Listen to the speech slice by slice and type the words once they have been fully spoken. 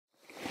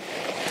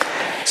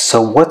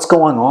So what's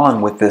going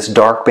on with this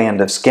dark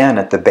band of skin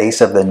at the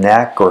base of the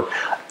neck or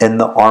in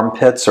the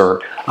armpits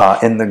or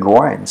in the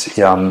groins?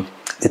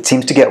 It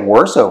seems to get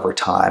worse over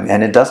time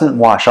and it doesn't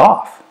wash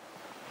off.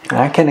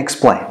 I can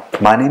explain.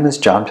 My name is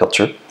John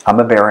Pilcher. I'm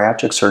a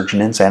bariatric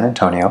surgeon in San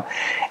Antonio,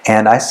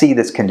 and I see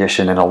this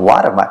condition in a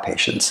lot of my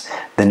patients.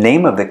 The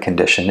name of the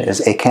condition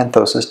is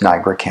Acanthosis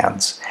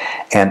nigricans.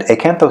 And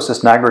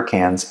Acanthosis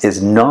nigricans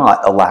is not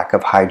a lack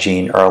of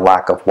hygiene or a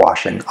lack of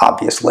washing,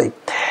 obviously.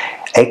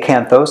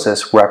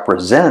 Acanthosis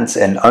represents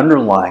an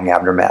underlying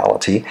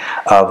abnormality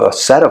of a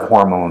set of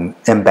hormone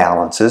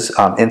imbalances,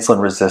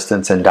 insulin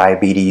resistance and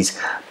diabetes,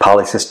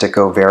 polycystic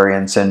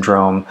ovarian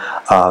syndrome,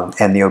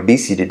 and the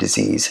obesity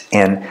disease.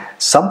 And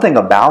something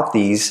about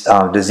these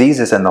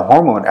diseases and the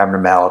hormone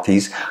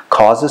abnormalities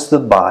causes the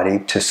body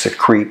to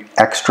secrete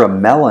extra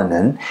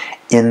melanin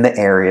in the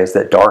areas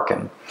that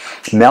darken.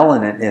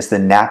 Melanin is the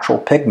natural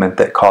pigment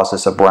that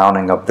causes a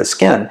browning of the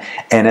skin,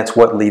 and it's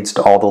what leads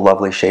to all the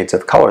lovely shades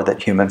of color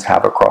that humans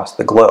have across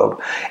the globe.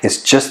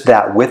 It's just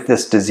that with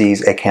this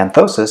disease,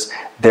 acanthosis,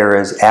 there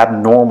is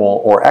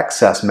abnormal or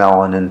excess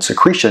melanin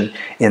secretion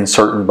in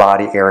certain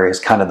body areas,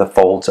 kind of the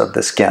folds of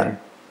the skin.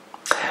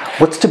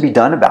 What's to be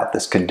done about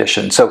this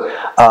condition? So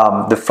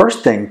the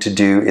first thing to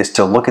do is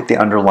to look at the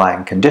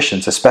underlying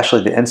conditions,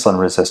 especially the insulin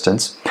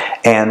resistance.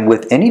 And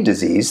with any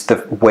disease,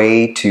 the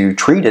way to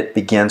treat it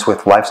begins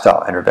with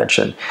lifestyle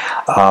intervention.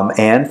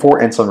 And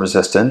for insulin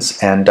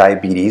resistance and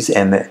diabetes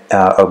and the,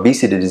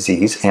 obesity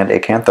disease and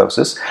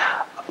acanthosis,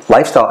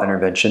 lifestyle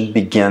intervention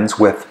begins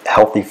with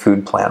healthy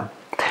food plan.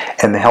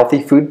 And the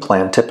healthy food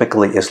plan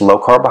typically is low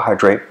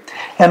carbohydrate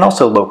and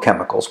also low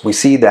chemicals. We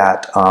see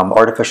that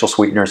artificial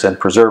sweeteners and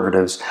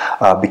preservatives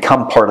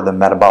become part of the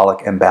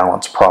metabolic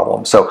imbalance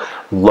problem. So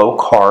low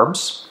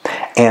carbs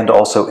and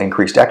also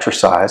increased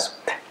exercise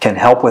can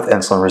help with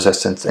insulin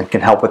resistance and can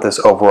help with this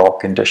overall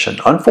condition.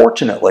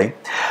 Unfortunately,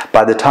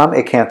 by the time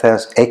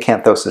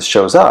acanthosis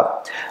shows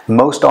up,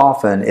 most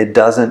often it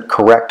doesn't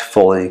correct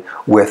fully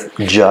with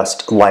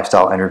just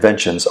lifestyle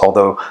interventions,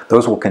 although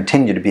those will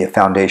continue to be a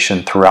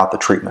foundation throughout the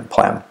treatment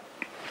plan.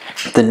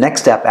 The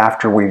next step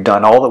after we've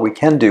done all that we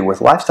can do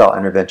with lifestyle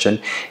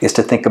intervention is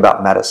to think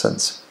about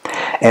medicines.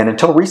 And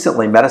until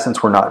recently,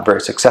 medicines were not very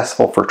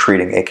successful for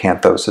treating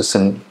acanthosis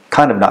and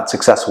kind of not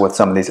successful with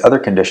some of these other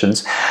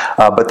conditions.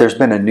 But there's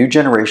been a new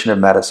generation of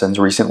medicines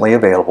recently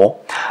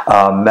available.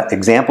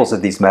 Examples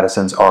of these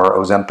medicines are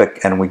Ozempic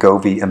and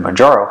Wegovy and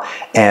Mounjaro.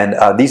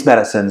 And these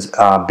medicines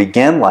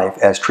began life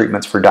as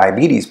treatments for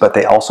diabetes, but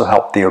they also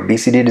help the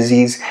obesity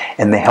disease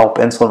and they help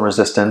insulin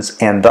resistance,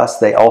 and thus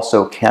they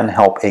also can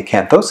help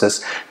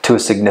acanthosis to a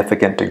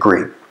significant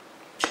degree.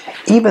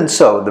 Even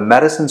so, the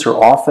medicines are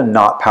often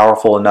not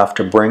powerful enough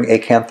to bring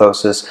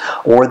acanthosis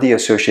or the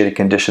associated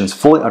conditions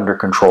fully under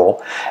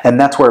control, and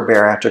that's where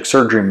bariatric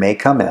surgery may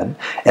come in.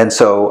 And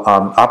so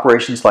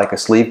operations like a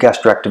sleeve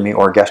gastrectomy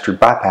or gastric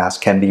bypass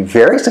can be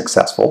very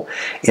successful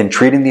in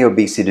treating the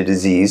obesity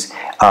disease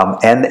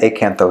and the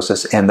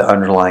acanthosis and the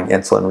underlying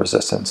insulin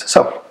resistance.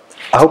 So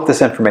I hope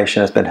this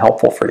information has been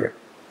helpful for you.